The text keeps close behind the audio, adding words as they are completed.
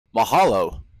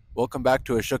Mahalo! Welcome back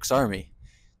to Ashok's Army.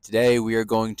 Today we are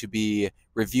going to be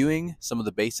reviewing some of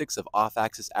the basics of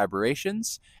off-axis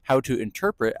aberrations, how to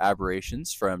interpret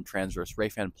aberrations from transverse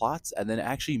ray-fan plots, and then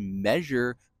actually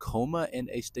measure coma and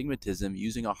astigmatism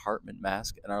using a Hartmann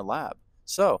mask in our lab.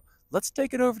 So let's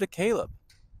take it over to Caleb.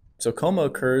 So coma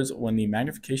occurs when the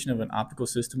magnification of an optical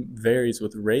system varies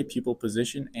with ray pupil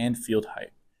position and field height.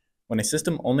 When a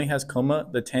system only has coma,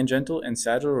 the tangential and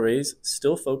sagittal rays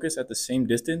still focus at the same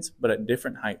distance but at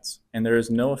different heights, and there is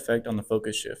no effect on the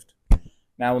focus shift.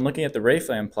 Now, when looking at the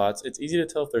ray-fan plots, it's easy to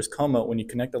tell if there's coma when you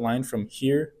connect a line from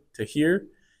here to here.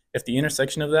 If the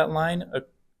intersection of that line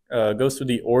goes through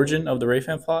the origin of the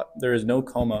ray-fan plot, there is no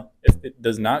coma. If it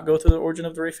does not go through the origin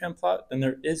of the ray-fan plot, then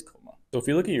there is coma. So if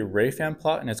you look at your ray-fan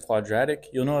plot and it's quadratic,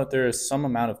 you'll know that there is some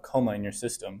amount of coma in your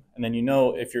system. And then you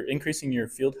know if you're increasing your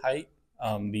field height,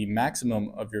 the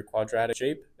maximum of your quadratic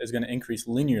shape is going to increase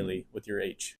linearly with your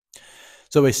H.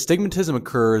 So astigmatism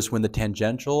occurs when the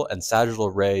tangential and sagittal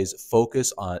rays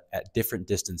focus at different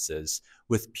distances.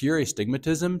 With pure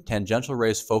astigmatism, tangential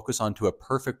rays focus onto a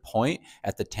perfect point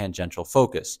at the tangential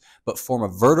focus, but form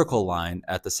a vertical line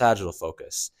at the sagittal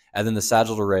focus. And then the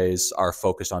sagittal rays are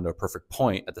focused onto a perfect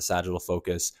point at the sagittal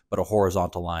focus, but a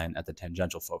horizontal line at the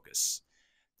tangential focus.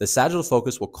 The sagittal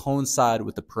focus will coincide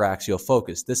with the paraxial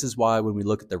focus. This is why when we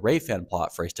look at the ray-fan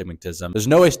plot for astigmatism, there's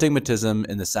no astigmatism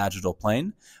in the sagittal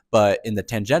plane, but in the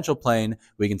tangential plane,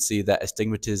 we can see that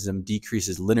astigmatism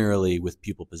decreases linearly with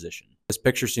pupil position. This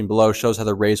picture seen below shows how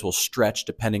the rays will stretch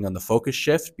depending on the focus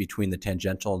shift between the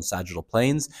tangential and sagittal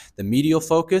planes. The medial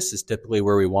focus is typically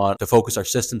where we want to focus our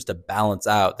systems to balance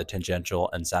out the tangential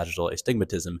and sagittal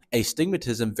astigmatism.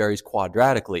 Astigmatism varies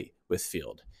quadratically with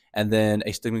field, and then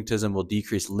astigmatism will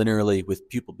decrease linearly with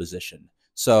pupil position.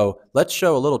 So let's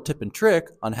show a little tip and trick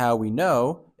on how we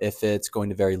know if it's going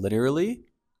to vary linearly,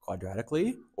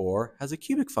 quadratically, or has a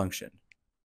cubic function.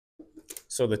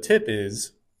 So the tip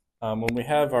is, when we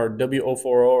have our W040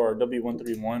 or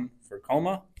W131 for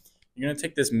coma, you're going to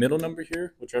take this middle number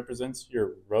here, which represents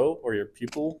your rho or your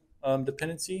pupil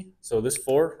dependency. So this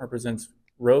 4 represents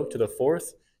rho to the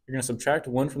 4th. You're going to subtract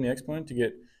 1 from the exponent to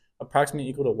get approximately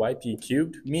equal to yp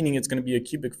cubed, meaning it's going to be a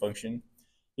cubic function.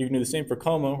 You can do the same for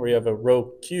coma, where you have a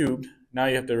rho cubed. Now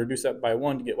you have to reduce that by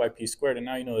 1 to get yp squared, and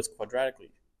now you know it's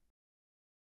quadratically.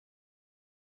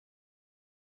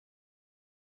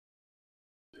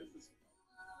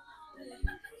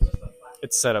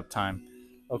 It's setup time.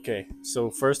 Okay,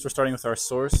 so first we're starting with our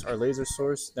source, our laser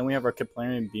source. Then we have our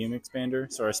Keplerian beam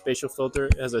expander. So our spatial filter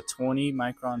has a 20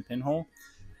 micron pinhole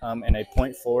and a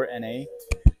 0.4 NA.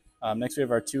 Next, we have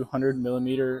our 200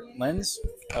 millimeter lens.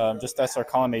 That's our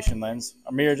collimation lens.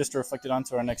 A mirror just to reflect it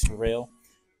onto our next rail.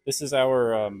 This is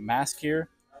our mask here.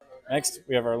 Next,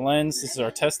 we have our lens. This is our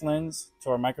test lens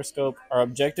to our microscope. Our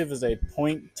objective is a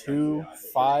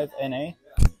 0.25 NA.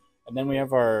 And then we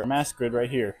have our mask grid right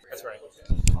here. That's right.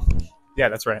 Yeah,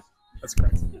 that's right. That's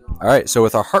correct. All right, so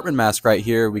with our Hartmann mask right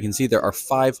here, we can see there are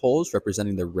 5 holes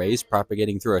representing the rays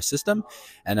propagating through our system.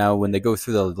 And now when they go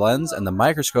through the lens and the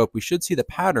microscope, we should see the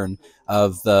pattern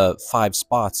of the 5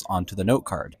 spots onto the note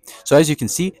card. So as you can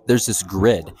see, there's this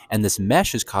grid, and this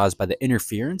mesh is caused by the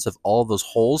interference of all those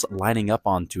holes lining up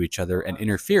onto each other and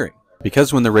interfering.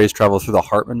 Because when the rays travel through the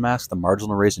Hartmann mask, the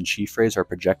marginal rays and chief rays are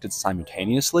projected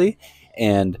simultaneously,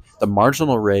 and the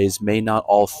marginal rays may not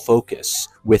all focus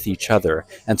with each other.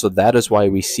 And so that is why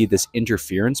we see this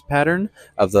interference pattern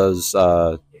of those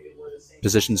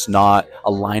positions not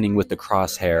aligning with the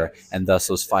crosshair, and thus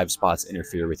those 5 spots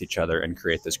interfere with each other and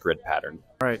create this grid pattern.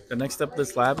 All right, the next step of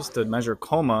this lab is to measure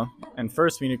coma. And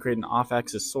first we need to create an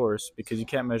off-axis source because you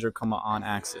can't measure coma on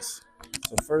axis.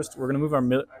 So first we're going to move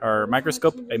our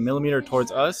microscope a millimeter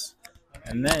towards us,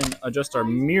 and then adjust our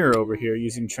mirror over here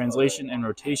using translation and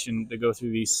rotation to go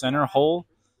through the center hole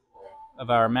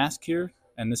of our mask here,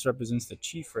 and this represents the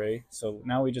chief ray. So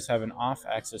now we just have an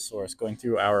off-axis source going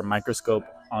through our microscope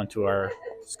onto our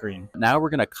screen. Now we're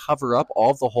going to cover up all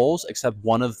of the holes except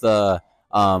one of the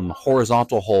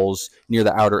horizontal holes near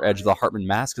the outer edge of the Hartmann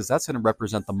mask, because that's going to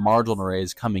represent the marginal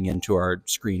rays coming into our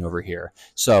screen over here.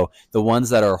 So the ones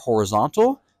that are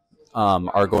horizontal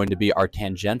are going to be our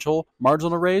tangential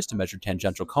marginal rays to measure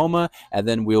tangential coma, and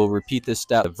then we'll repeat this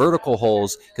step of vertical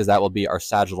holes because that will be our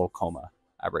sagittal coma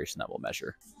aberration that we'll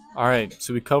measure. All right,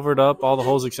 so we covered up all the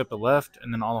holes except the left,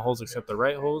 and then all the holes except the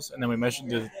right holes, and then we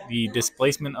measured the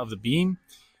displacement of the beam.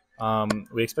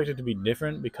 We expect it to be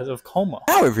different because of coma.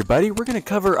 Now everybody, we're going to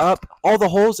cover up all the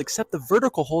holes except the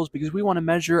vertical holes because we want to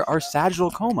measure our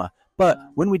sagittal coma. But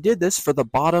when we did this for the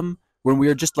bottom, when we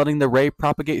were just letting the ray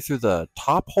propagate through the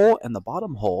top hole and the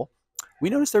bottom hole, we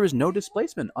noticed there was no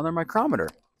displacement on the micrometer.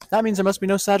 That means there must be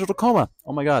no sagittal coma.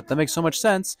 Oh my god, that makes so much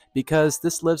sense because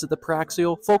this lives at the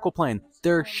paraxial focal plane.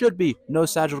 There should be no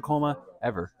sagittal coma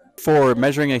ever. For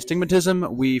measuring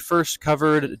astigmatism, we first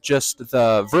covered just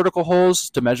the vertical holes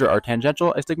to measure our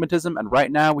tangential astigmatism, and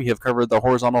right now we have covered the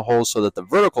horizontal holes so that the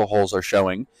vertical holes are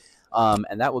showing.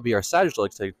 And that will be our sagittal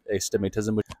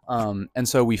astigmatism. And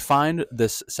so we find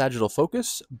this sagittal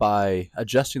focus by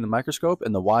adjusting the microscope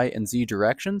in the Y and Z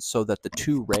directions so that the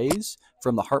two rays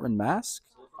from the Hartmann mask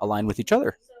align with each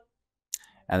other.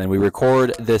 And then we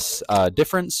record this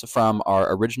difference from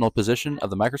our original position of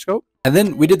the microscope. And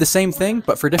then we did the same thing,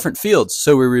 but for different fields.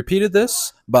 So we repeated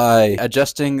this by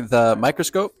adjusting the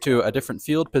microscope to a different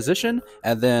field position,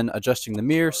 and then adjusting the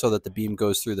mirror so that the beam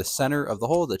goes through the center of the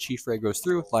hole, the chief ray goes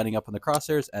through, lining up on the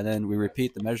crosshairs, and then we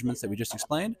repeat the measurements that we just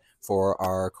explained for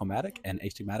our chromatic and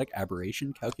astigmatic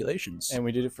aberration calculations. And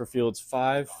we did it for fields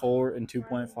 5, 4, and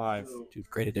 2.5. Dude,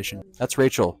 great addition. That's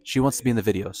Rachel. She wants to be in the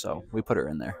video, so we put her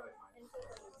in there.